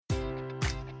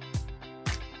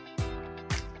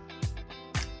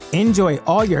Enjoy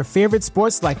all your favorite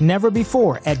sports like never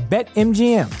before at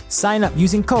BetMGM. Sign up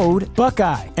using code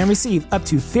Buckeye and receive up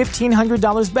to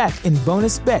 $1,500 back in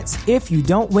bonus bets if you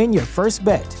don't win your first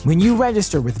bet. When you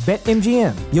register with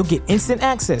BetMGM, you'll get instant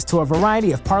access to a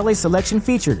variety of parlay selection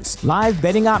features, live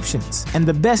betting options, and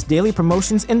the best daily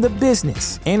promotions in the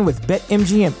business. And with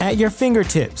BetMGM at your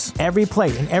fingertips, every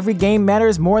play and every game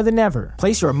matters more than ever.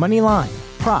 Place your money line,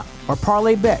 prop, or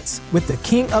parlay bets with the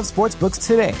king of sportsbooks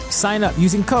today. Sign up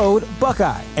using code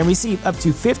Buckeye and receive up to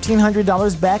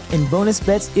 $1,500 back in bonus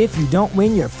bets if you don't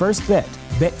win your first bet.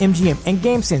 BetMGM and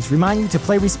GameSense remind you to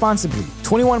play responsibly.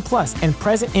 21 plus and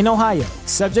present in Ohio,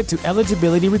 subject to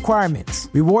eligibility requirements.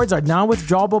 Rewards are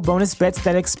non-withdrawable bonus bets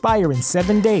that expire in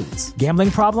 7 days. Gambling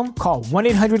problem? Call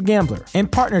 1-800-GAMBLER. In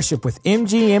partnership with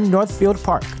MGM Northfield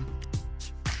Park.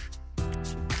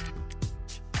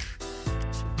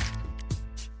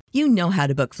 You know how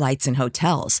to book flights and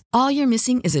hotels. All you're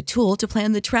missing is a tool to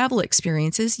plan the travel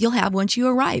experiences you'll have once you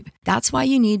arrive. That's why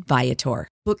you need Viator.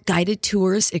 Book guided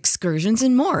tours, excursions,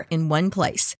 and more in one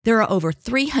place. There are over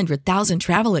 300,000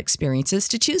 travel experiences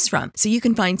to choose from, so you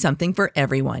can find something for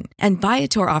everyone. And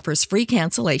Viator offers free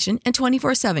cancellation and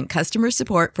 24/7 customer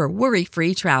support for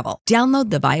worry-free travel.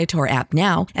 Download the Viator app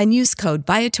now and use code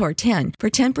Viator10 for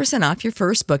 10% off your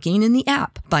first booking in the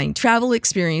app. Find travel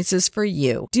experiences for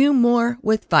you. Do more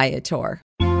with Viator.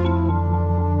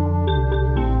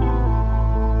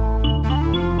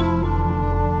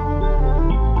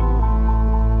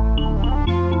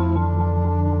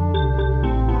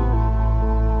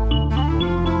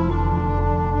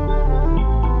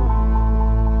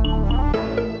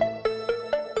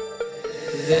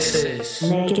 This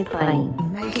is Make It Plain.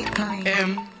 Make It Plain.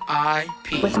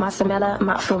 M.I.P. With Masamela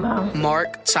Matfumo.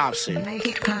 Mark Thompson. Make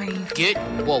It Plain. Get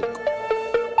woke.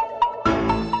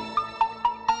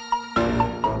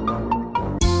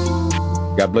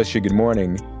 God bless you. Good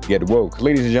morning. Get woke.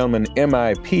 Ladies and gentlemen,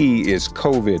 MIP is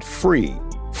COVID free.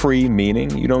 Free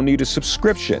meaning you don't need a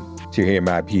subscription to hear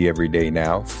MIP every day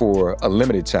now for a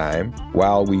limited time.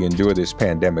 While we endure this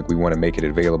pandemic, we want to make it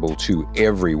available to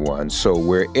everyone. So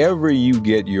wherever you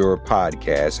get your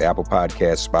podcasts, Apple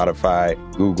Podcasts, Spotify,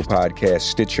 Google Podcasts,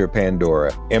 Stitcher,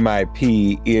 Pandora,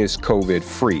 MIP is COVID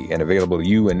free and available to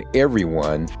you and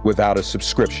everyone without a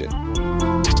subscription.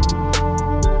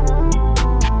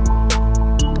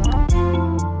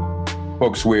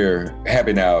 Folks, we're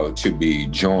happy now to be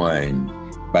joined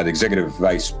by the Executive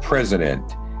Vice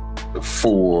President of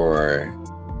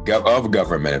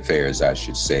Government Affairs, I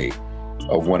should say,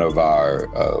 of one of our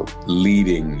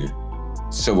leading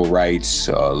civil rights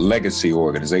legacy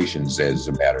organizations, as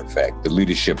a matter of fact, the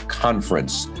Leadership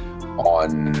Conference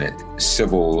on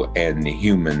Civil and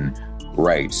Human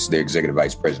Rights. The Executive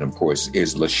Vice President, of course,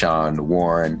 is LaShawn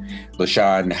Warren.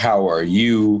 LaShawn, how are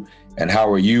you? And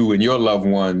how are you and your loved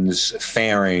ones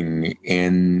faring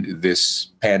in this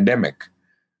pandemic?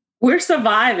 We're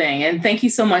surviving, and thank you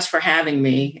so much for having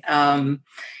me.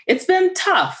 It's been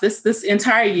tough. This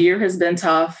entire year has been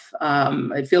tough.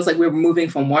 It feels like we're moving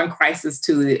from one crisis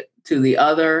to the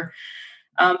other,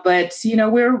 but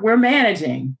we're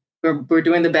managing. We're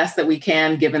doing the best that we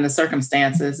can given the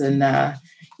circumstances, and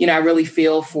I really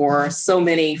feel for so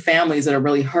many families that are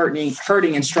really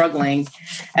hurting and struggling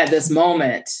at this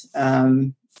moment,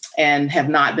 and have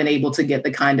not been able to get the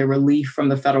kind of relief from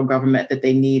the federal government that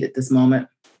they need at this moment.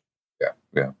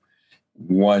 Yeah.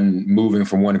 Moving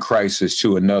from one crisis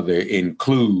to another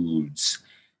includes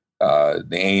the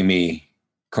Amy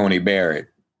Coney Barrett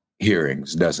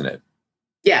hearings, doesn't it?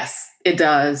 Yes, it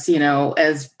does.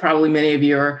 As probably many of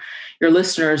your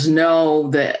listeners know,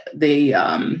 that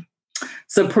the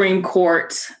Supreme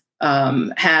Court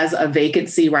has a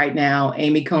vacancy right now.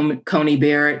 Amy Coney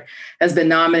Barrett has been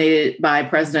nominated by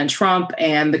President Trump,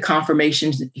 and the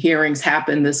confirmation hearings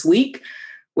happened this week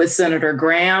with Senator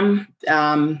Graham.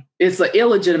 It's an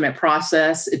illegitimate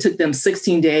process. It took them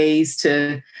 16 days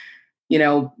to,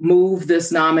 move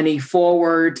this nominee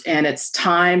forward. And it's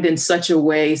timed in such a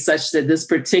way such that this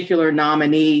particular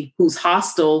nominee, who's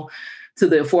hostile to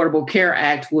the Affordable Care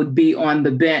Act, would be on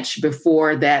the bench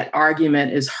before that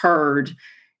argument is heard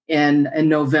in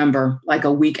November, like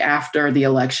a week after the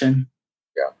election.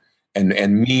 Yeah.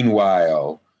 And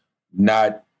meanwhile,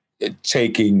 not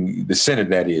taking the Senate,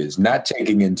 that is, not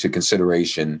taking into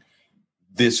consideration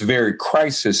this very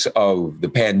crisis of the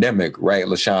pandemic, right,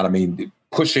 LaShawn? I mean,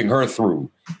 pushing her through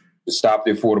to stop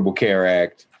the Affordable Care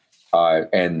Act,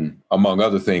 and among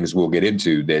other things we'll get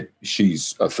into that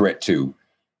she's a threat to.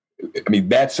 I mean,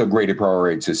 that's a greater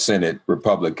priority to Senate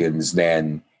Republicans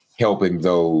than helping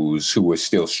those who are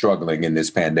still struggling in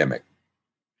this pandemic.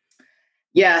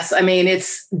 Yes, I mean,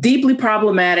 it's deeply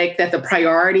problematic that the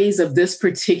priorities of this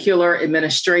particular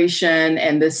administration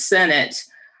and this Senate,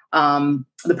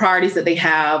 the priorities that they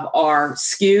have are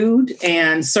skewed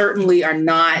and certainly are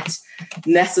not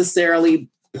necessarily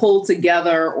pulled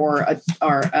together or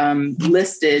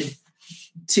listed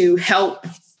to help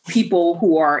people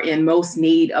who are in most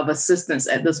need of assistance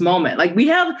at this moment. Like, we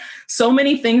have so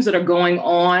many things that are going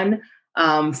on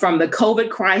from the COVID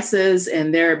crisis,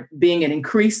 and there being an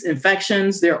increased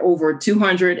infections. There are over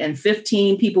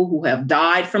 215 people who have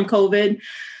died from COVID.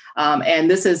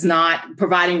 And this is not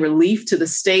providing relief to the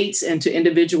states and to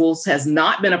individuals has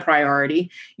not been a priority.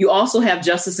 You also have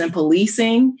justice and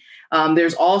policing.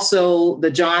 There's also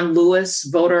the John Lewis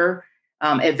Voter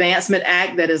Advancement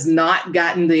Act that has not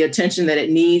gotten the attention that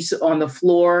it needs on the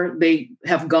floor. They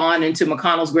have gone into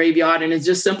McConnell's graveyard, and it's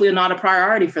just simply not a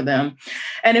priority for them.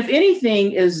 And if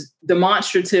anything is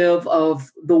demonstrative of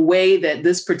the way that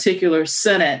this particular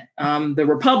Senate, the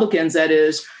Republicans, that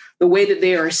is, the way that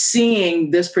they are seeing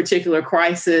this particular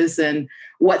crisis and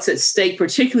what's at stake,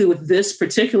 particularly with this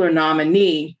particular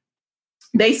nominee,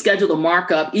 they scheduled a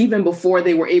markup even before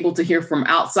they were able to hear from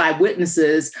outside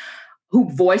witnesses who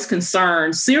voiced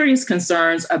concerns, serious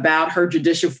concerns about her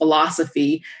judicial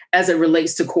philosophy as it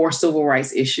relates to core civil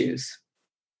rights issues.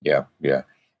 Yeah.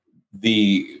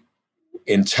 The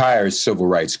entire civil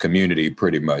rights community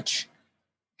pretty much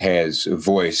has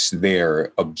voiced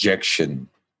their objection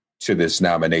to this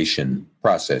nomination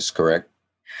process, correct?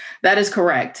 That is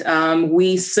correct.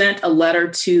 We sent a letter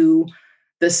to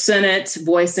the Senate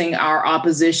voicing our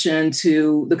opposition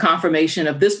to the confirmation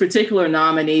of this particular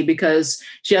nominee because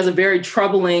she has a very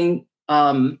troubling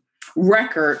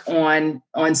record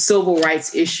on civil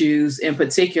rights issues, in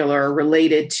particular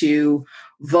related to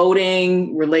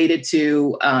voting, related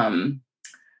to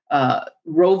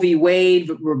Roe v.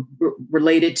 Wade,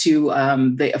 related to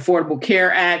the Affordable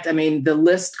Care Act. I mean, the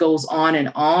list goes on.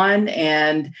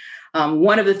 And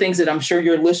one of the things that I'm sure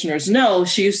your listeners know,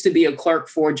 she used to be a clerk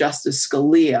for Justice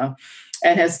Scalia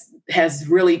and has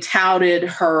really touted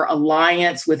her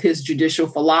alliance with his judicial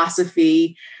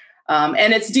philosophy.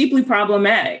 And it's deeply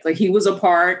problematic. Like, he was a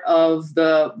part of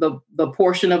the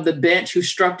portion of the bench who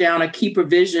struck down a key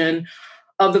provision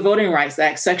of the Voting Rights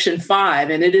Act, Section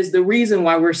 5. And it is the reason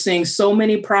why we're seeing so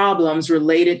many problems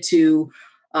related to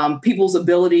people's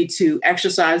ability to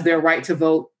exercise their right to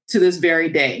vote to this very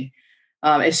day.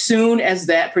 As soon as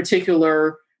that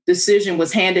particular decision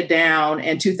was handed down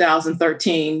in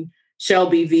 2013,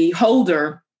 Shelby v.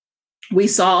 Holder, we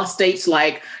saw states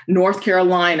like North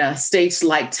Carolina, states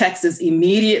like Texas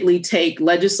immediately take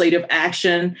legislative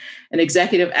action and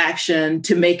executive action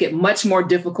to make it much more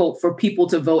difficult for people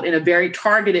to vote in a very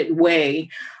targeted way,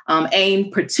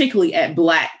 aimed particularly at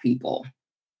Black people.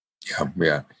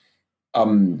 Yeah.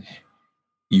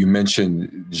 You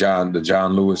mentioned the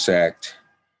John Lewis Act.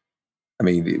 I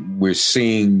mean, we're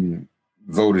seeing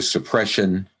voter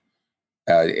suppression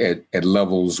at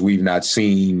levels we've not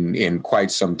seen in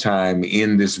quite some time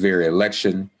in this very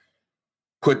election.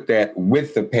 Put that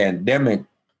with the pandemic,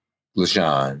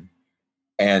 LaShawn,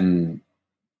 and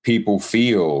people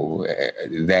feel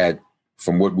that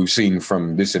from what we've seen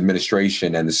from this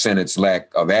administration and the Senate's lack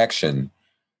of action,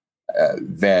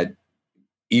 that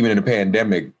even in a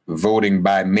pandemic, voting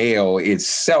by mail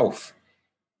itself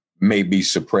may be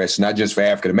suppressed, not just for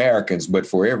African Americans, but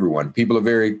for everyone. People are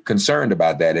very concerned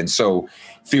about that, and so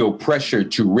feel pressure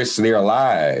to risk their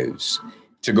lives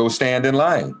to go stand in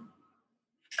line.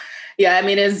 Yeah, I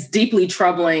mean, it's deeply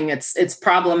troubling. It's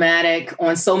problematic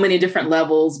on so many different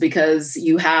levels because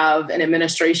you have an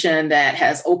administration that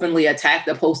has openly attacked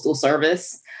the Postal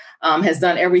Service, has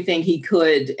done everything he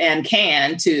could and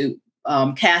can to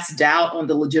cast doubt on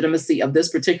the legitimacy of this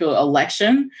particular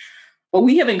election. But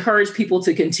we have encouraged people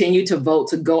to continue to vote,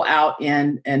 to go out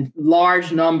in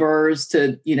large numbers,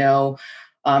 to,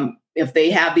 if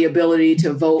they have the ability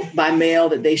to vote by mail,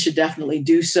 that they should definitely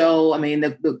do so. I mean,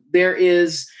 there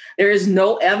is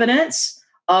no evidence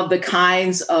of the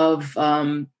kinds of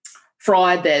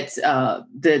fraud that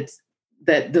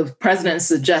the president is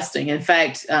suggesting. In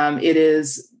fact, it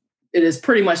is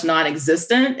pretty much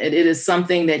non-existent. It is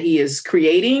something that he is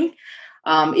creating.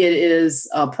 It is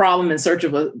a problem it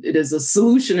is a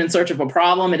solution in search of a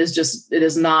problem. It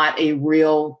is not a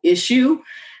real issue.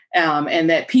 And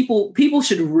that people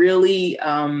should really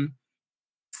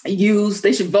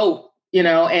they should vote,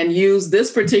 and use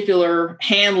this particular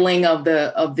handling of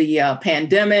the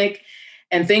pandemic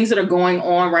and things that are going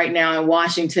on right now in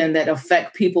Washington that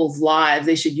affect people's lives.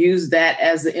 They should use that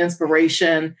as the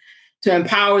inspiration to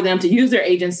empower them to use their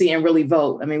agency and really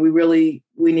vote. I mean,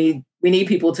 we need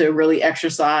people to really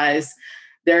exercise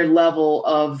their level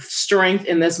of strength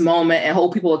in this moment and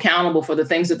hold people accountable for the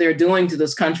things that they're doing to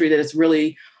this country that is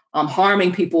really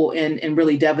harming people in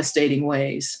really devastating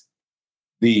ways.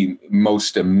 The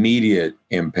most immediate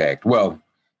impact, well,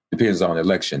 depends on the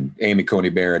election. Amy Coney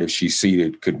Barrett, if she's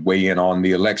seated, could weigh in on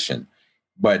the election.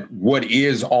 But what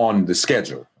is on the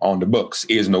schedule, on the books,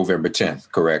 is November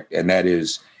 10th, correct? And that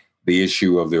is the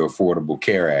issue of the Affordable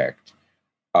Care Act.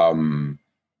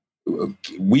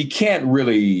 We can't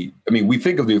really, we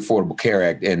think of the Affordable Care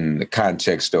Act in the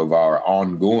context of our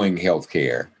ongoing health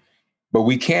care, but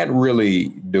we can't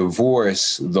really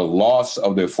divorce the loss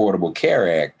of the Affordable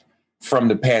Care Act from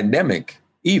the pandemic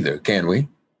either, can we?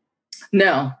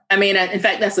 No. In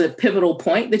fact, that's a pivotal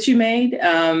point that you made.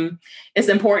 It's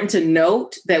important to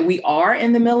note that we are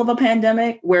in the middle of a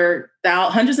pandemic where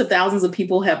hundreds of thousands of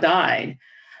people have died.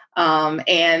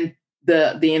 And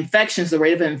the infections, the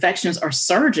rate of infections are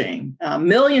surging.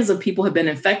 Millions of people have been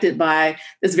infected by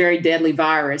this very deadly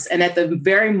virus. And at the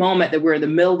very moment that we're in the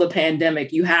middle of the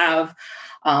pandemic, you have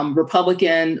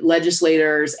Republican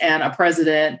legislators and a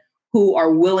president who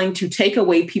are willing to take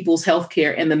away people's health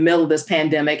care in the middle of this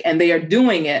pandemic. And they are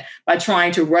doing it by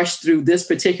trying to rush through this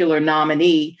particular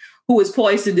nominee who is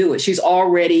poised to do it. She's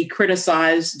already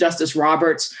criticized Justice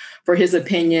Roberts for his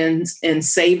opinions in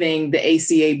saving the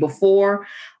ACA before.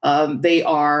 They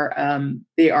are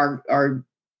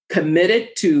committed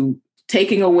to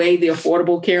taking away the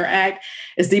Affordable Care Act.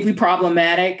 It's deeply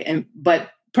problematic,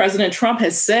 but President Trump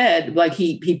has said,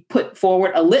 he put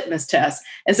forward a litmus test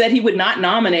and said he would not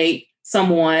nominate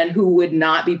someone who would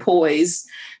not be poised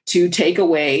to take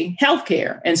away health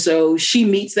care. And so she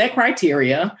meets that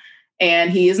criteria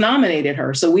and he has nominated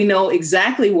her. So we know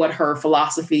exactly what her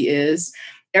philosophy is.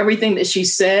 Everything that she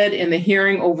said in the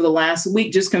hearing over the last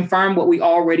week just confirmed what we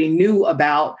already knew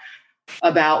about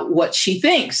what she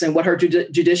thinks and what her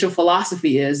judicial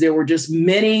philosophy is. There were just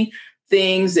many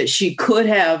things that she could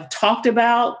have talked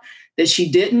about that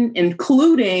she didn't,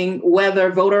 including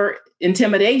whether voter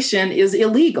intimidation is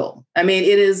illegal. It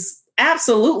is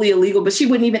absolutely illegal, but she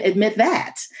wouldn't even admit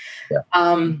that. Yeah.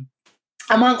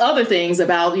 Among other things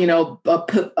about,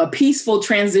 a peaceful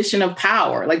transition of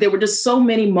power. There were just so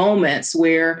many moments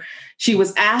where she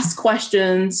was asked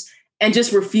questions and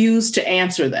just refused to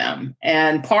answer them.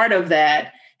 And part of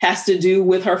that has to do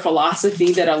with her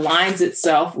philosophy that aligns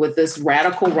itself with this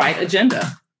radical right agenda.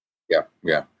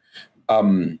 Yeah.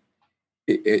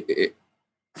 It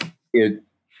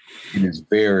is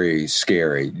very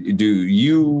scary.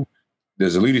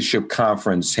 Does the leadership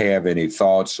conference have any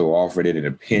thoughts or offered any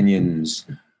opinions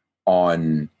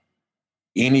on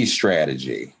any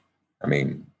strategy?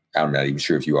 I'm not even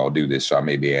sure if you all do this, so I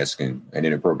may be asking an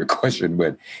inappropriate question,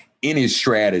 but any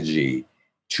strategy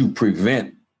to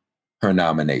prevent her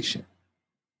nomination?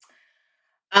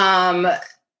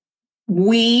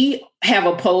 We have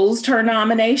opposed her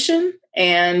nomination,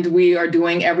 and we are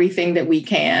doing everything that we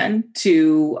can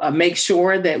to make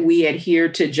sure that we adhere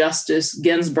to Justice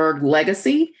Ginsburg's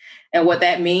legacy. And what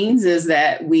that means is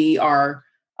that we are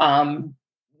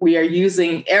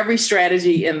using every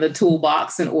strategy in the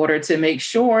toolbox in order to make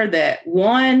sure that,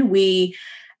 one, we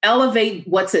elevate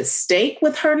what's at stake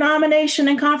with her nomination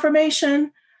and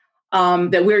confirmation,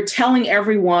 that we're telling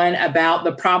everyone about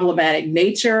the problematic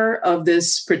nature of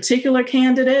this particular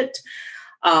candidate.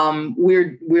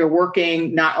 We're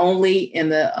working not only in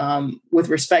the with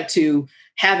respect to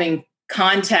having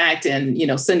contact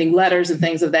and sending letters and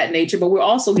things of that nature, but we're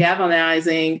also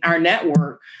galvanizing our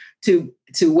network to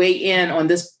weigh in on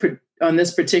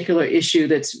this particular issue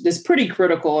that's pretty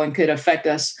critical and could affect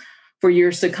us for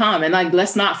years to come. And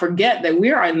let's not forget that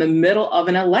we are in the middle of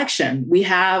an election. We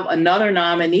have another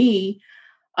nominee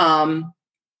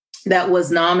that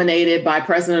was nominated by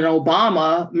President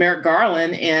Obama, Merrick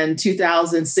Garland, in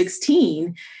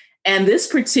 2016. And this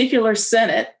particular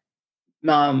Senate,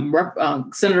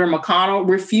 Senator McConnell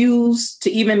refused to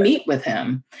even meet with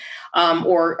him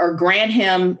or grant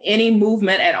him any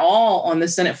movement at all on the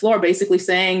Senate floor, basically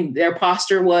saying their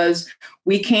posture was,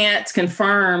 we can't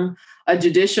confirm a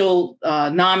judicial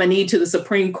nominee to the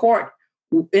Supreme Court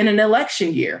in an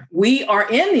election year. We are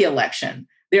in the election.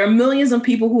 There are millions of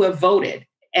people who have voted.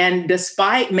 And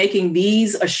despite making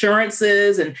these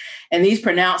assurances and these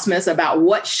pronouncements about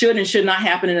what should and should not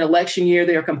happen in an election year,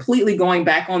 they are completely going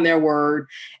back on their word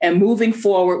and moving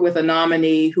forward with a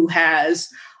nominee who has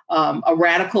a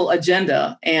radical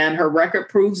agenda. And her record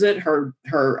proves it. Her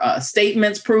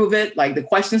statements prove it. The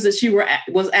questions that she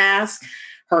was asked,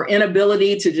 her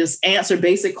inability to just answer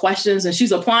basic questions. And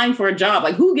she's applying for a job.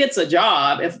 Who gets a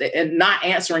job and not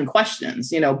answering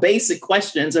questions, basic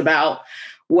questions about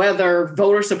whether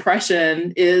voter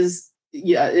suppression is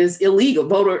is illegal.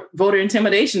 Voter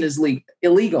intimidation is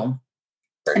illegal.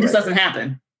 It just doesn't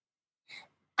happen.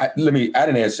 I didn't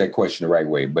answer that question the right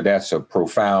way, but that's a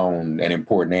profound and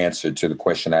important answer to the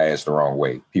question I asked the wrong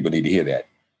way. People need to hear that.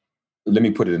 Let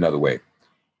me put it another way.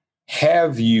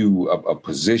 Have you a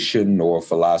position or a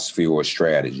philosophy or a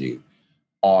strategy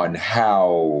on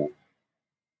how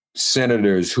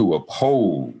senators who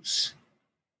oppose,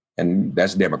 and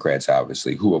that's Democrats,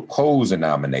 obviously, who oppose a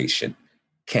nomination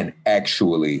can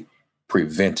actually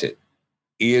prevent it?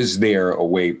 Is there a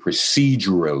way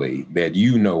procedurally that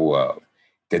you know of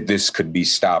that this could be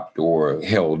stopped or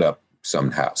held up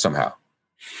somehow?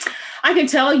 I can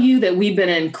tell you that we've been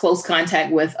in close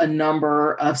contact with a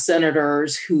number of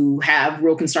senators who have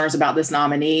real concerns about this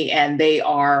nominee, and they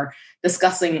are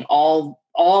discussing all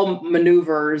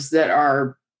maneuvers that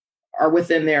are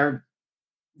within their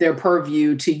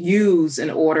purview to use in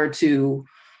order to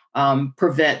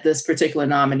prevent this particular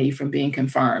nominee from being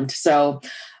confirmed. So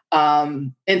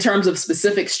in terms of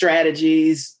specific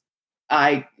strategies,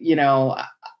 I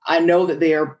know that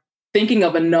they are thinking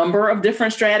of a number of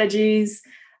different strategies,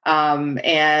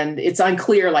 and it's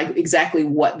unclear like exactly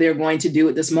what they're going to do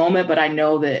at this moment, but I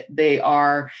know that they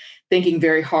are thinking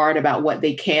very hard about what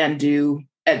they can do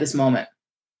at this moment.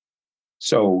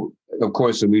 So, of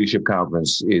course, the Leadership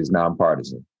Conference is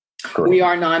nonpartisan. Correct? We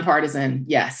are nonpartisan,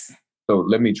 yes. So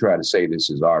let me try to say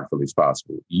this as artfully as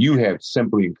possible. You have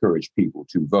simply encouraged people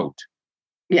to vote.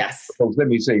 Yes. Folks, let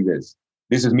me say this.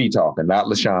 This is me talking, not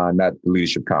LaShawn, not the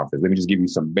Leadership Conference. Let me just give you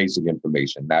some basic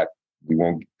information. We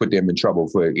won't put them in trouble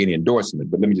for any endorsement,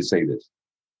 but let me just say this.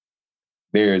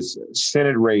 There's a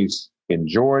Senate race in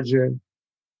Georgia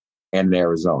and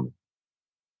Arizona.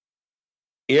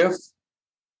 If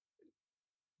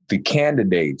the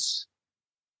candidates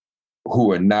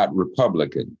who are not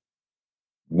Republican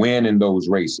win in those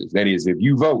races, that is, if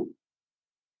you vote,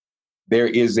 there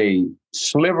is a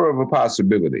sliver of a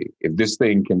possibility, if this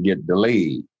thing can get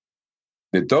delayed,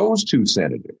 that those two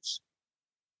senators,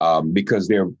 because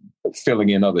they're filling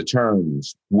in other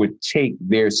terms, would take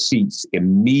their seats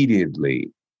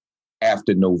immediately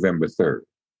after November 3rd,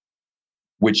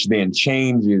 which then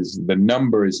changes the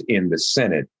numbers in the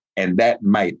Senate, and that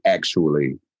might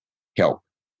actually help.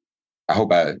 I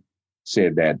hope I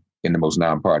said that in the most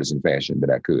nonpartisan fashion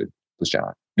that I could,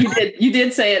 LaShawn. You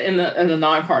did say it in a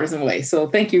nonpartisan way. So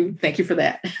thank you for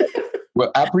that.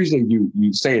 Well, I appreciate you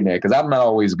saying that, because I'm not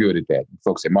always good at that.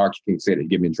 Folks say, Mark, you can't say that,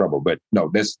 get me in trouble. But no,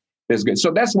 that's good.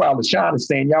 So that's why LaShawn is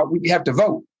saying, y'all, we have to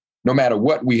vote. No matter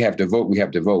what, we have to vote. We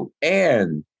have to vote.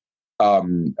 And,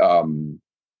 LaShawn,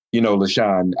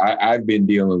 I've been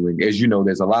dealing with, as you know,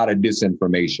 there's a lot of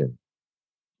disinformation.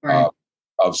 Right.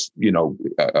 Of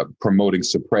promoting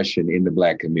suppression in the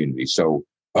Black community. So,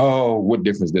 what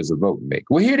difference does a vote make?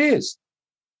 Well, here it is.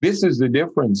 This is the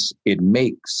difference it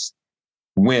makes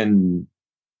when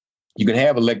you can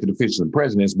have elected officials and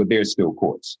presidents, but there's still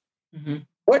courts. Mm-hmm.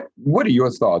 What are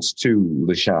your thoughts too,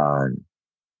 LaShawn?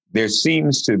 There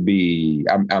seems to be,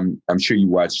 I'm sure you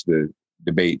watched the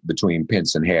debate between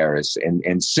Pence and Harris,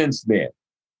 and since then,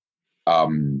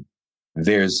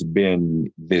 there's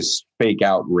been this fake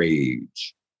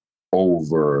outrage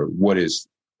over what is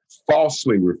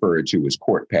falsely referred to as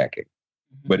court packing,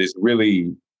 but it's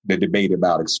really the debate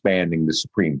about expanding the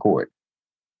Supreme Court.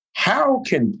 How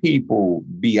can people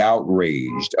be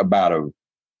outraged about a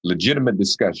legitimate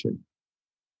discussion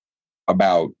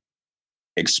about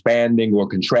expanding or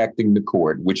contracting the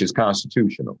court, which is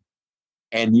constitutional,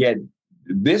 and yet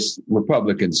this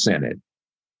Republican Senate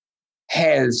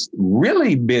has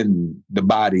really been the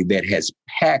body that has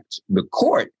packed the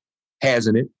court,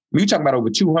 hasn't it? You're talking about over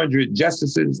 200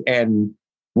 justices, and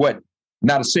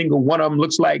not a single one of them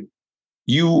looks like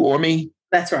you or me?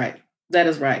 That's right. That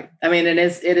is right. I mean, it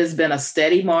has been a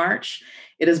steady march.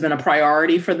 It has been a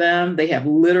priority for them. They have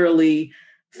literally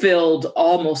filled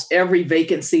almost every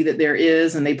vacancy that there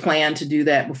is, and they plan to do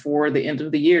that before the end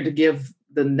of the year to give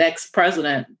the next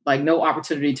president no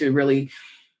opportunity to really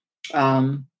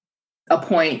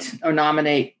appoint or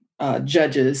nominate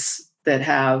judges that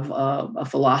have a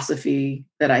philosophy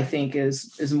that I think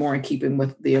is more in keeping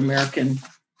with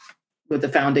with the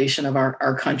foundation of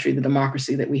our country, the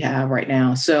democracy that we have right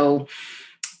now. So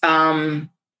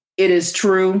it is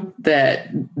true that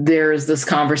there is this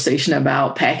conversation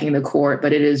about packing the court,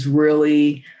 but it is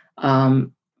really,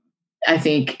 I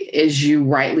think, as you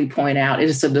rightly point out, it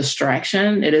is a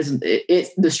distraction. It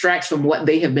distracts from what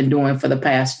they have been doing for the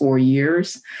past 4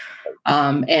 years.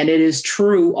 And it is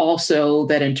true also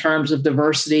that in terms of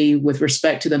diversity with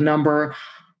respect to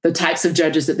the types of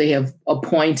judges that they have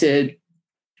appointed,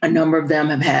 a number of them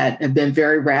have been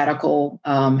very radical,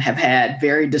 have had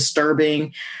very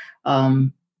disturbing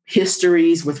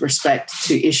histories with respect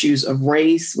to issues of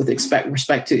race, with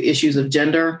respect to issues of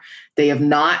gender. They have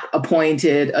not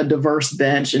appointed a diverse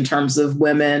bench in terms of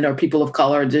women or people of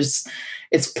color.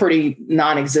 It's pretty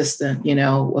non-existent,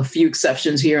 a few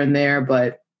exceptions here and there,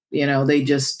 but, they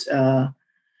just,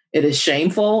 it is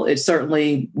shameful. It's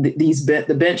certainly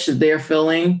the bench that they're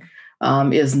filling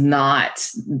is not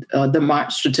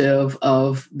demonstrative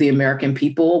of the American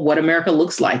people, what America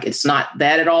looks like. It's not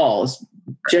that at all. It's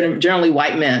generally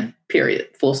white men, period,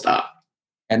 full stop.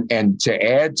 And to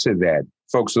add to that,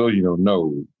 folks, those you don't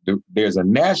know, there's a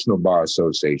National Bar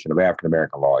Association of African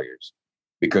American lawyers,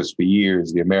 because for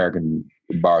years the American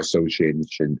Bar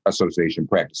Association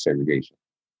practiced segregation.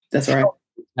 That's right.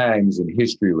 Times in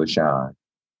history, LaShawn,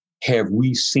 have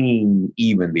we seen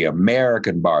even the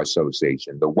American Bar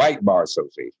Association, the white Bar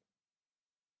Association,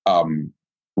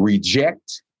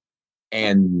 reject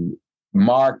and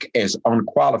mark as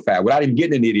unqualified, without even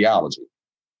getting into ideology,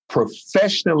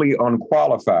 professionally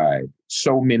unqualified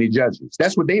so many judges?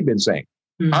 That's what they've been saying.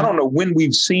 Mm-hmm. I don't know when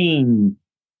we've seen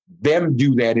them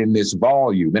do that in this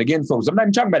volume. And again, folks, I'm not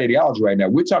even talking about ideology right now.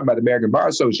 We're talking about the American Bar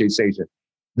Association.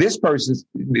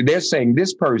 They're saying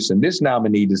this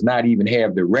nominee does not even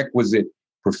have the requisite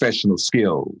professional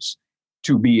skills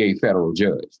to be a federal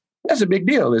judge. That's a big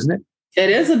deal, isn't it? It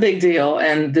is a big deal.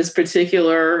 And this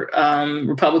particular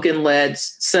Republican-led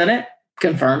Senate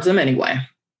confirms them anyway.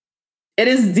 It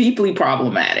is deeply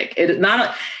problematic.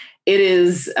 It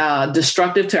is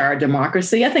destructive to our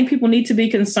democracy. I think people need to be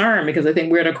concerned, because I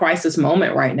think we're at a crisis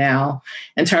moment right now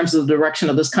in terms of the direction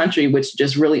of this country, which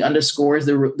just really underscores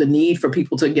the need for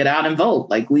people to get out and vote.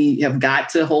 Like, we have got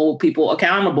to hold people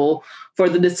accountable for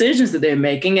the decisions that they're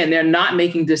making, and they're not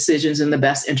making decisions in the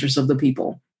best interest of the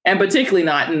people, and particularly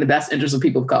not in the best interest of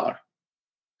people of color.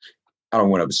 I don't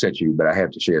want to upset you, but I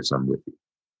have to share something with you.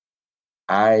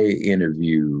 I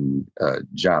interviewed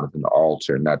Jonathan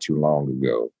Alter not too long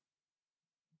ago,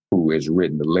 who has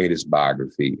written the latest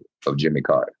biography of Jimmy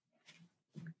Carter.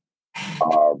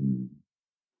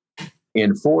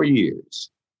 In 4 years,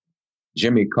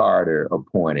 Jimmy Carter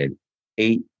appointed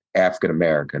 8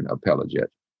 African-American appellate judges.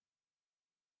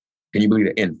 Can you believe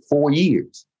that? In 4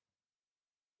 years.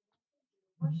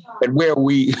 And where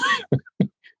we,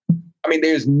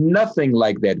 there's nothing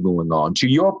like that going on. To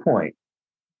your point,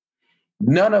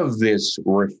 none of this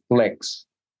reflects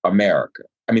America.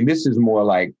 This is more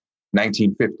like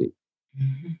 1950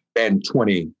 and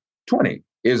 2020,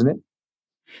 isn't it?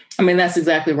 That's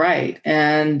exactly right.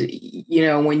 And,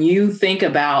 when you think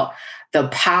about the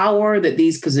power that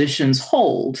these positions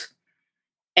hold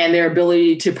and their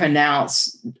ability to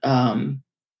pronounce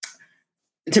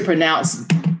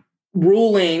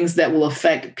rulings that will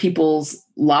affect people's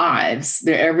lives,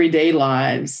 their everyday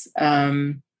lives,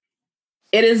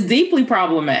 it is deeply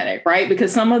problematic, right?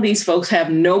 Because some of these folks have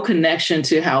no connection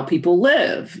to how people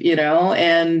live,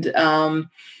 and,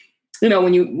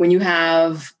 when you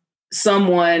have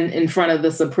someone in front of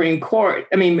the Supreme Court,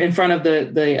 in front of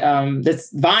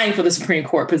that's vying for the Supreme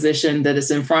Court position, that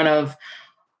is in front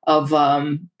of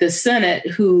the Senate,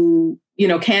 who,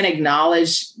 can't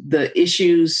acknowledge the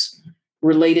issues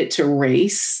related to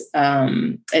race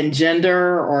and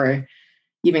gender, or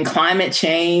even climate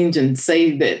change, and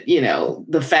say that,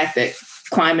 the fact that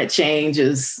climate change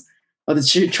is, or that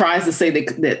she tries to say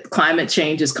that climate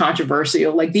change is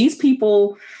controversial. Like, these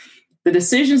people, the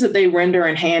decisions that they render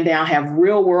and hand down have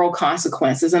real world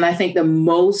consequences. And I think the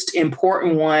most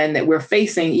important one that we're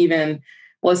facing,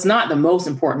 it's not the most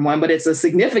important one, but it's a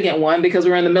significant one, because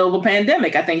we're in the middle of a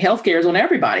pandemic. I think healthcare is on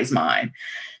everybody's mind.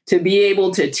 To be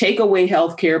able to take away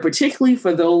healthcare, particularly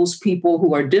for those people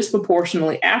who are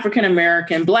disproportionately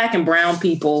African-American, Black and brown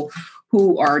people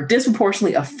who are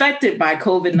disproportionately affected by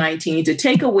COVID-19, to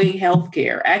take away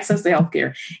healthcare, access to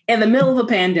healthcare in the middle of a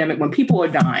pandemic when people are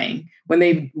dying, when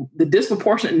the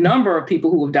disproportionate number of people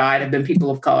who have died have been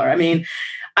people of color. I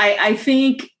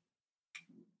think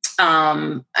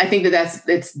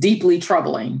it's deeply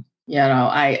troubling. It's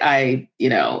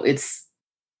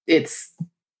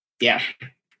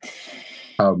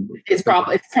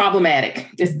problematic.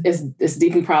 It's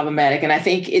deeply problematic, and I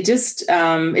think it just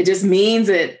means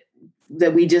that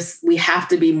we have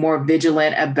to be more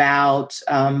vigilant about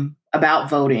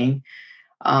voting,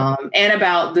 and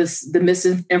about the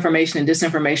misinformation and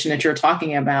disinformation that you're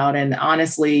talking about. And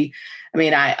honestly,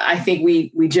 I think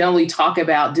we generally talk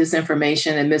about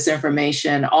disinformation and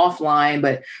misinformation offline,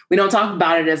 but we don't talk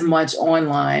about it as much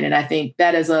online. And I think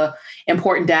that is a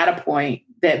important data point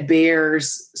that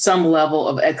bears some level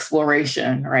of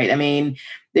exploration, right? It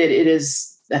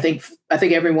is, I think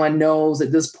everyone knows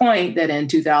at this point that in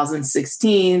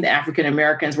 2016, African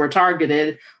Americans were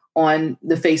targeted on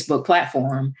the Facebook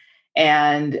platform.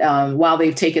 And while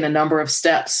they've taken a number of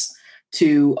steps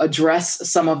to address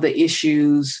some of the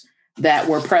issues that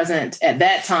were present at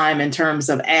that time in terms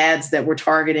of ads that were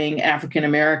targeting African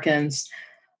Americans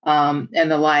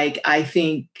and the like, I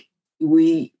think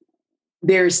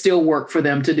there's still work for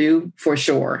them to do, for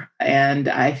sure. And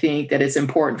I think that it's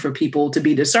important for people to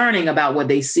be discerning about what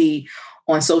they see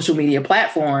on social media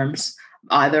platforms,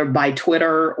 either by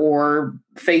Twitter or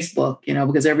Facebook,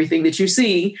 because everything that you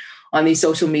see on these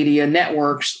social media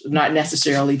networks not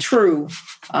necessarily true,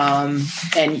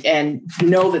 and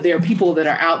know that there are people that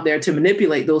are out there to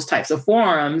manipulate those types of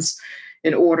forums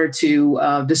in order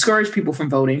to discourage people from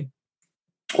voting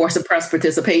or suppress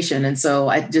participation. And so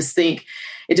I just think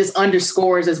it just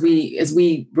underscores as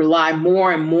we rely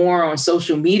more and more on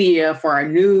social media for our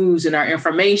news and our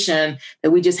information,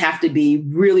 that we just have to be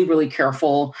really, really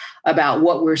careful about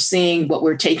what we're seeing, what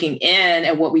we're taking in,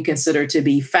 and what we consider to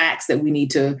be facts that we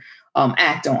need to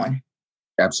act on.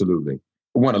 Absolutely.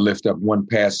 I want to lift up one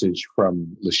passage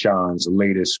from LaShawn's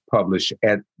latest, published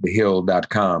at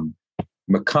thehill.com.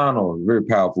 McConnell, very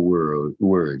powerful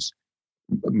words.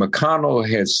 McConnell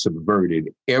has subverted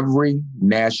every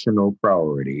national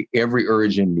priority, every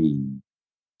urgent need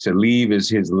to leave as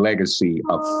his legacy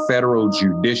a federal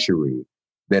judiciary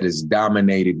that is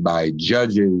dominated by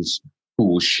judges who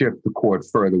will shift the court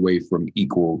further away from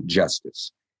equal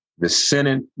justice. The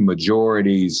Senate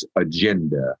majority's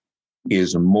agenda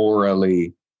is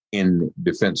morally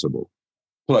indefensible.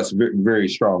 Plus, very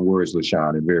strong words,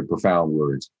 LaShawn, and very profound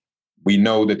words. We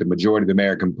know that the majority of the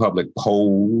American public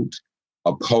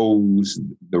oppose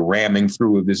the ramming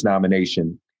through of this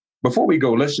nomination. Before we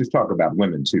go, let's just talk about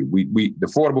women too. The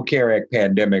Affordable Care Act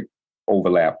pandemic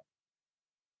overlap.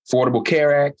 Affordable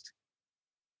Care Act,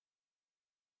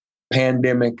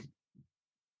 pandemic,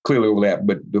 clearly overlap,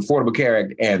 but the Affordable Care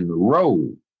Act and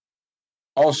Roe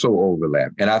also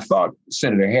overlap. And I thought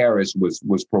Senator Harris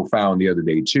was profound the other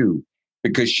day too,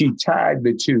 because she tied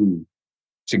the two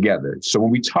together. So when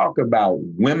we talk about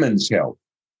women's health,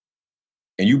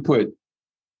 and you put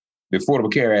the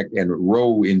Affordable Care Act and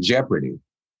Roe in jeopardy,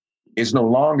 it's no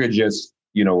longer just,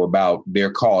 about their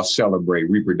cause celebrate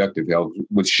reproductive health,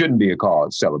 which shouldn't be a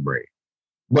cause celebrate,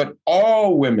 but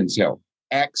all women's health,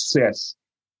 access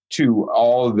to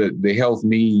all the health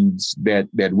needs that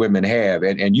women have.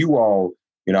 And you all,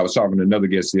 I was talking to another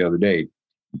guest the other day,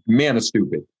 men are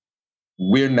stupid.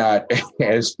 We're not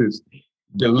as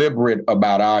deliberate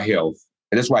about our health.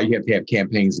 And that's why you have to have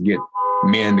campaigns to get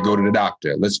men to go to the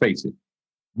doctor. Let's face it.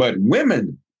 But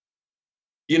women,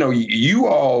 you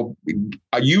all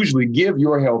usually give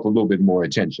your health a little bit more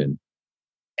attention.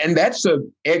 And that's an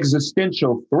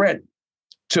existential threat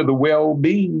to the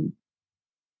well-being.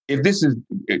 If this is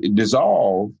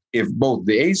dissolved, if both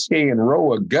the ACA and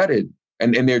Roe are gutted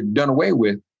and they're done away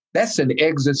with, that's an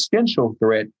existential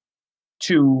threat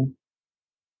to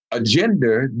a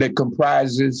gender that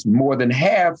comprises more than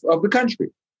half of the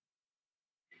country.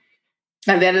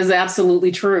 And that is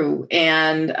absolutely true.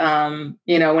 And,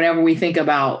 whenever we think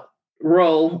about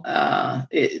Roe,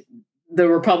 the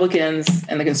Republicans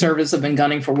and the conservatives have been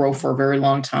gunning for Roe for a very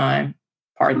long time.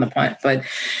 Pardon the pun. But,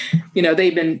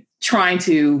 they've been trying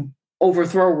to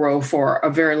overthrow Roe for a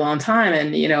very long time.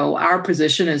 And, our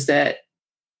position is that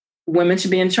women should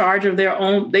be in charge of their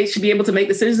own. They should be able to make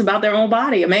decisions about their own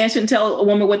body. A man shouldn't tell a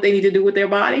woman what they need to do with their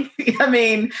body. I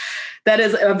mean, that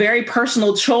is a very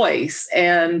personal choice.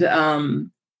 And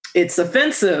it's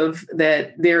offensive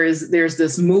that there's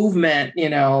this movement,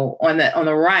 on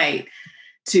the right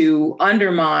to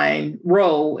undermine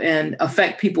Roe and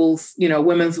affect people's,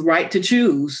 women's right to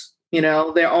choose,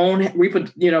 their own,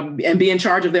 and be in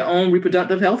charge of their own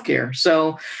reproductive health care.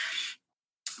 So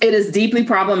it is deeply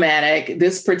problematic.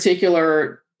 This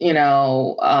particular,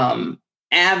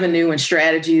 avenue and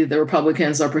strategy the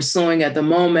Republicans are pursuing at the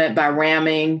moment by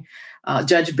ramming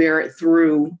Judge Barrett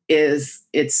through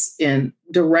it's in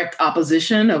direct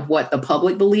opposition of what the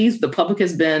public believes. The public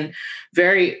has been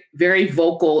very, very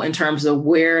vocal in terms of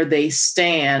where they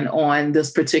stand on this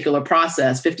particular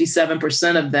process.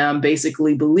 57% of them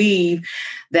basically believe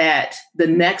that the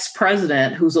next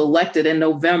president who's elected in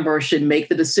November should make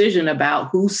the decision about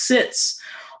who sits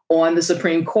on the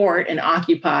Supreme Court and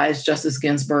occupies Justice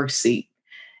Ginsburg's seat.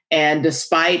 And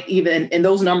despite and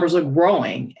those numbers are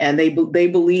growing, and they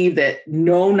believe that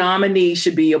no nominee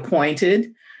should be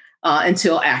appointed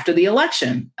until after the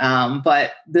election.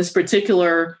 But this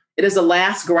particular, it is a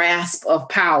last grasp of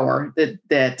power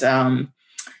that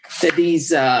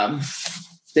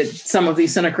some of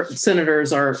these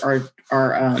senators are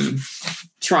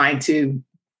trying to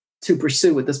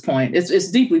pursue at this point.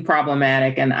 It's deeply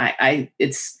problematic, and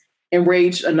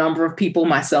enraged a number of people,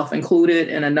 myself included,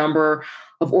 and a number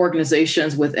of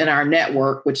organizations within our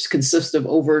network, which consists of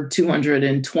over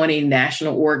 220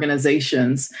 national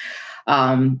organizations.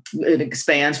 It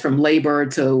expands from labor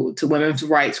to women's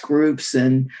rights groups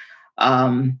and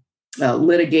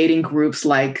litigating groups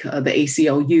like the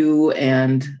ACLU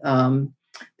and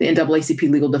the NAACP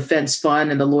Legal Defense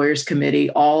Fund and the Lawyers Committee,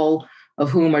 all of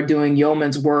whom are doing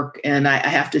yeoman's work. And I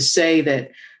have to say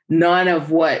that none of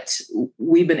what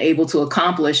we've been able to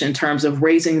accomplish in terms of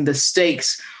raising the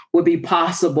stakes would be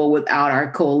possible without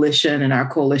our coalition and our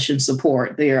coalition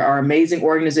support. There are amazing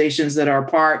organizations that are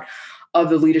part of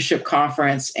the Leadership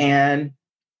Conference, and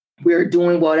we're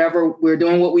doing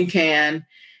what we can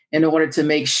in order to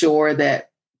make sure that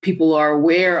people are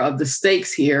aware of the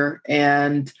stakes here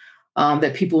and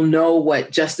that people know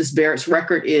what Justice Barrett's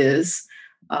record is,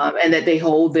 and that they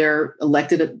hold their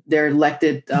elected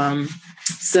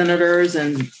senators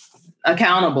and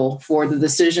accountable for the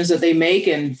decisions that they make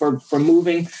and for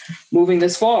moving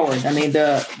this forward. I mean,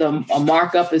 the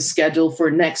markup is scheduled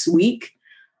for next week,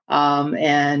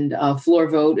 and a floor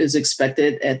vote is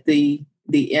expected at the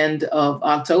end of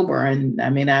October. And I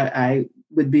mean, I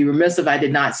would be remiss if I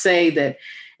did not say that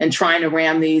in trying to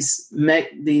ram this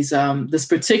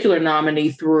particular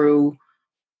nominee through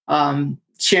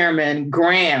Chairman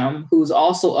Graham, who's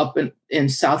also up in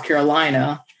South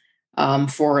Carolina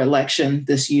for election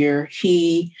this year.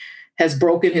 He has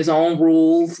broken his own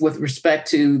rules with respect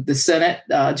to the Senate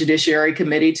Judiciary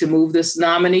Committee to move this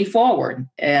nominee forward.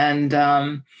 And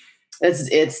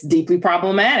it's deeply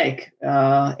problematic.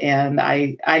 And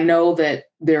I know that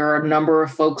there are a number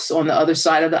of folks on the other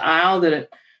side of the aisle that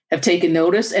have taken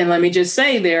notice. And let me just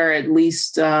say there are at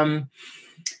least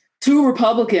two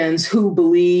Republicans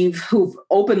who've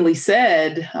openly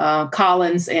said,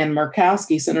 Collins and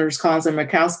Murkowski, Senators Collins and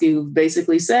Murkowski, who've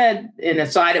basically said and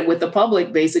have sided with the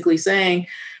public, basically saying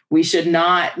we should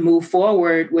not move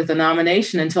forward with a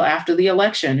nomination until after the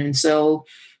election. And so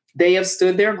they have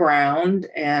stood their ground,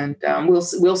 and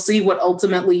we'll see what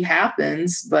ultimately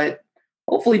happens. But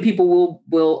hopefully, people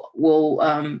will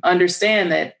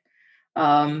understand that,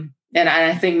 and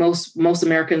I think most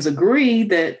Americans agree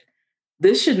that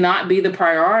this should not be the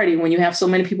priority when you have so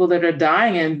many people that are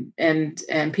dying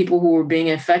and people who are being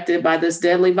infected by this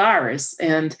deadly virus.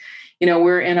 And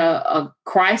we're in a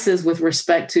crisis with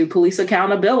respect to police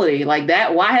accountability like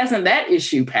that. Why hasn't that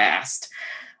issue passed?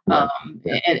 And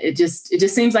it just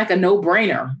seems like a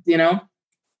no-brainer,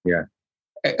 Yeah.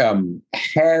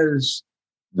 Has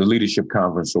the Leadership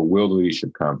Conference, or will the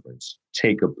Leadership Conference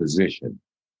take a position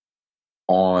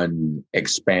on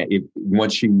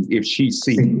if she's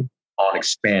seen on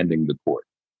expanding the court?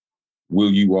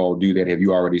 Will you all do that? Have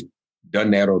you already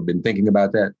done that or been thinking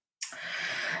about that?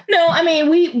 No, I mean,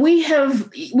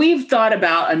 we've thought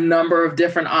about a number of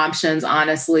different options,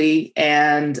 honestly.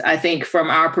 And I think from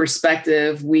our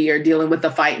perspective, we are dealing with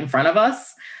the fight in front of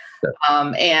us. Sure.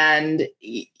 And,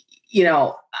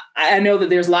 I know that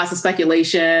there's lots of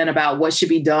speculation about what should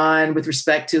be done with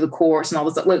respect to the courts and all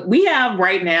this stuff. Look, we have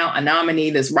right now a nominee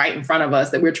that's right in front of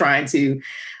us that we're trying to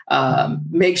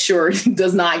make sure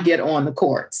does not get on the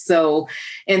court. So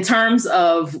in terms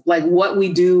of like what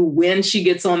we do when she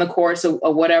gets on the courts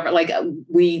or whatever, like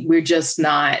we're just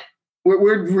not,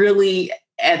 we're really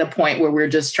at a point where we're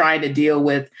just trying to deal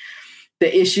with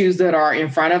the issues that are in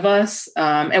front of us.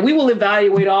 And we will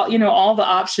evaluate all the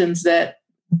options that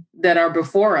are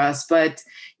before us. But,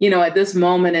 at this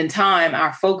moment in time,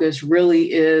 our focus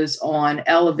really is on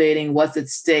elevating what's at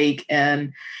stake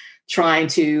and trying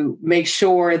to make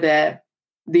sure that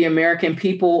the American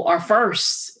people are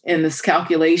first in this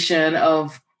calculation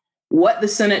of what the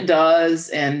Senate does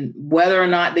and whether or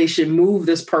not they should move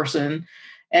this person.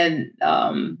 And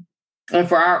from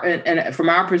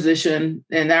our position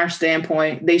and our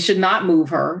standpoint, they should not move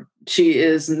her. She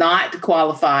is not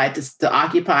qualified to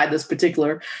occupy this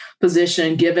particular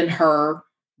position, given her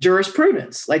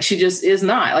jurisprudence. Like, she just is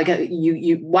not. Like,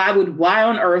 why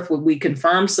on earth would we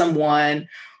confirm someone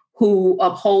who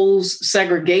upholds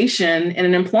segregation in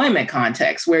an employment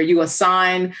context where you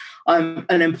assign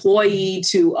an employee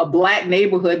to a Black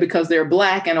neighborhood because they're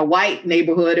Black and a white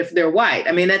neighborhood if they're white?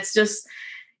 I mean, that's just,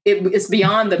 it's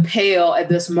beyond the pale at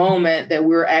this moment that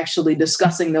we're actually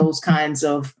discussing those kinds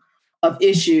of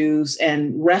issues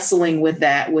and wrestling with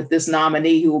that with this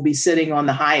nominee who will be sitting on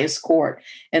the highest court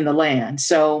in the land.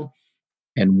 So,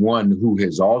 and one who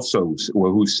has also,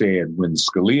 who said when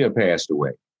Scalia passed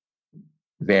away,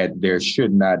 that there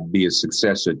should not be a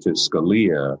successor to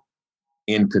Scalia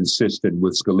inconsistent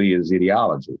with Scalia's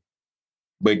ideology.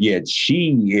 But yet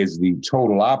she is the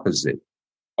total opposite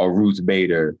of Ruth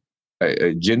Bader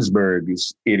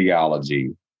Ginsburg's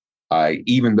ideology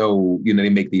even though, they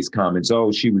make these comments,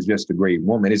 oh, she was just a great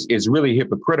woman. It's really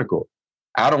hypocritical.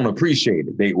 I don't appreciate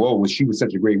it. She was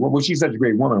such a great woman. Well, she's such a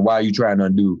great woman. Why are you trying to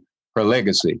undo her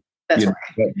legacy? That's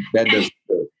right. That doesn't.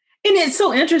 And it's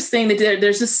so interesting that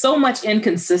there's just so much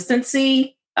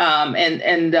inconsistency.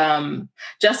 And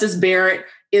Justice Barrett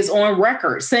is on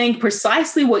record saying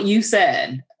precisely what you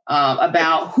said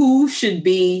about who should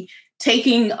be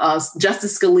taking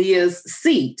Justice Scalia's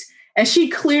seat. And she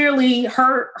clearly,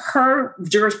 her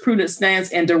jurisprudence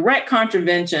stands in direct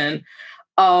contravention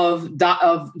of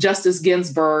Justice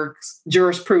Ginsburg's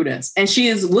jurisprudence. And she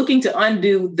is looking to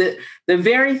undo the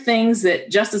very things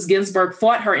that Justice Ginsburg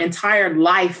fought her entire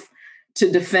life to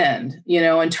defend,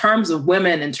 in terms of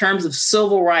women, in terms of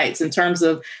civil rights, in terms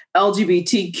of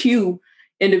LGBTQ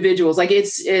individuals, like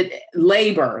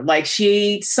labor, like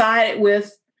she sided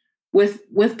with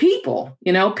people,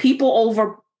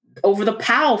 people over the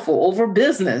powerful, over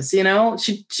business,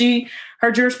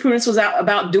 her jurisprudence was out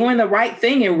about doing the right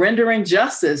thing and rendering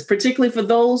justice, particularly for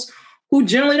those who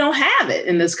generally don't have it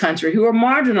in this country, who are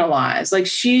marginalized. Like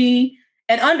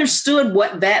and understood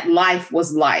what that life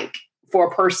was like for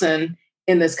a person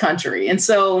in this country. And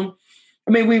so,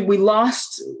 we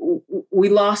lost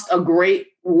a great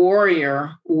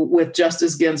warrior with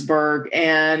Justice Ginsburg,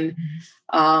 and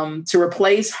to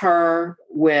replace her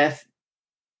with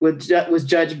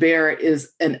Judge Barrett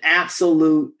is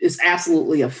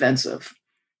absolutely offensive.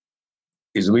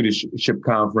 Is the Leadership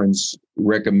Conference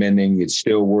recommending it's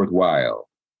still worthwhile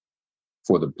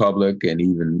for the public and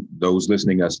even those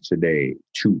listening us today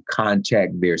to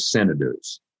contact their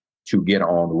senators to get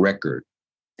on record?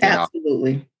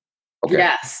 Absolutely. Okay.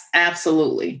 Yes,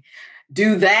 absolutely.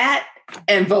 Do that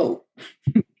and vote.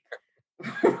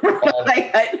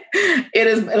 It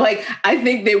is like, I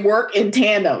think they work in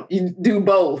tandem. You do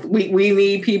both. We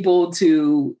need people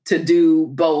to do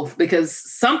both, because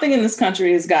something in this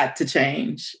country has got to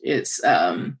change. It's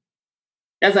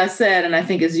as I said, and I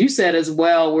think as you said as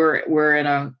well, we're in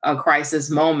a crisis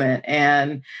moment,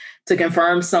 and to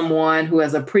confirm someone who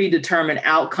has a predetermined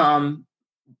outcome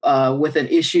with an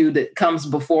issue that comes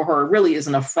before her really is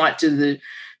an affront to the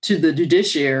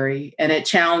judiciary, and it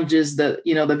challenges the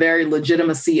very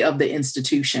legitimacy of the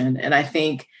institution. And I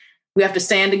think we have to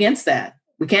stand against that.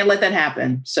 We can't let that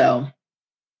happen. So,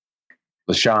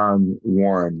 LaShawn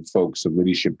Warren, folks, of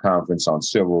Leadership Conference on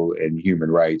Civil and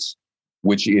Human Rights,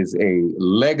 which is a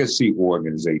legacy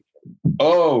organization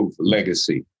of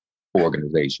legacy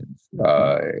organizations.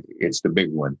 It's the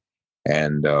big one.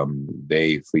 And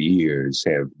they, for years,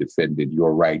 have defended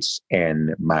your rights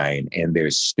and mine, and they're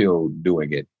still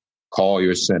doing it. Call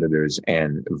your senators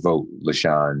and vote.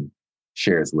 LaShawn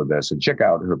shares with us. And check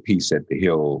out her piece at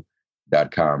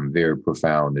thehill.com. Very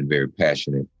profound and very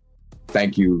passionate.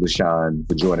 Thank you, LaShawn,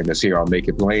 for joining us here on Make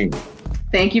It Plain.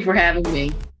 Thank you for having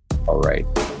me. All right.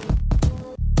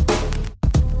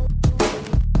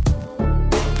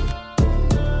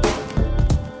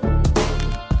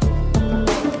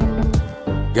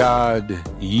 God,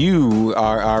 you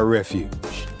are our refuge.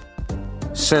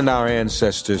 Send our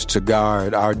ancestors to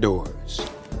guard our doors.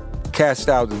 Cast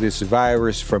out this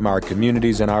virus from our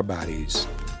communities and our bodies.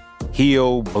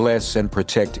 Heal, bless, and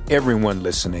protect everyone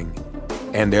listening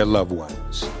and their loved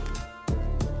ones.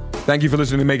 Thank you for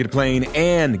listening to Make It Plain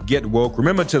and Get Woke.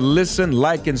 Remember to listen,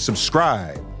 like, and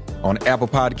subscribe on Apple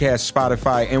Podcasts,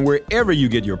 Spotify, and wherever you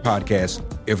get your podcasts.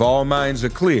 If all minds are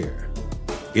clear,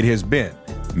 it has been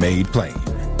made plain.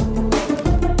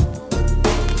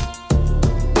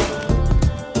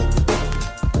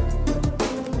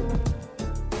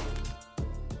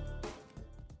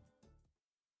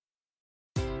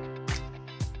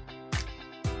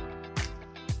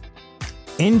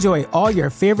 Enjoy all your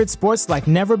favorite sports like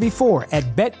never before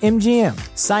at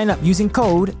BetMGM. Sign up using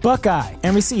code Buckeye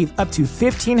and receive up to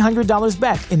 $1,500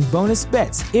 back in bonus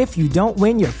bets if you don't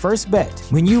win your first bet.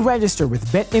 When you register with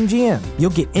BetMGM, you'll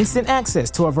get instant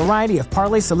access to a variety of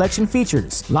parlay selection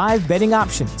features, live betting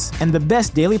options, and the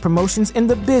best daily promotions in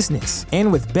the business.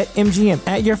 And with BetMGM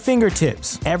at your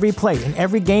fingertips, every play and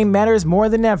every game matters more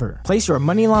than ever. Place your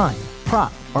money line,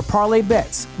 prop, or parlay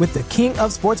bets with the king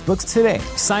of sportsbooks today.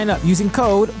 Sign up using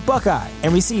code Buckeye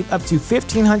and receive up to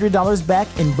 $1,500 back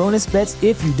in bonus bets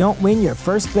if you don't win your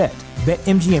first bet.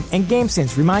 BetMGM and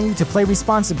GameSense remind you to play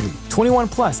responsibly. 21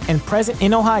 plus and present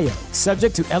in Ohio,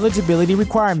 subject to eligibility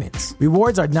requirements.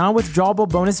 Rewards are non-withdrawable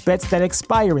bonus bets that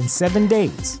expire in 7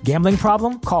 days. Gambling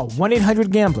problem? Call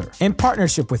 1-800-GAMBLER. In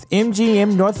partnership with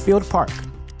MGM Northfield Park.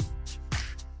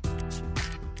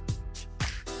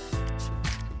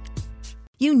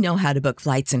 You know how to book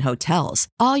flights and hotels.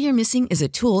 All you're missing is a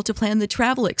tool to plan the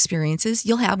travel experiences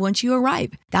you'll have once you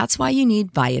arrive. That's why you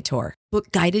need Viator. Book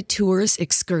guided tours,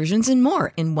 excursions, and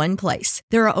more in one place.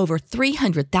 There are over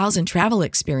 300,000 travel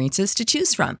experiences to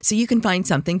choose from, so you can find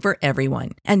something for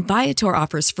everyone. And Viator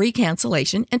offers free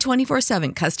cancellation and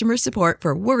 24/7 customer support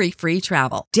for worry-free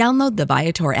travel. Download the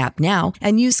Viator app now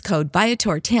and use code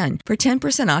Viator10 for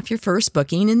 10% off your first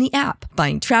booking in the app.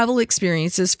 Find travel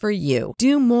experiences for you.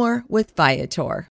 Do more with Viator.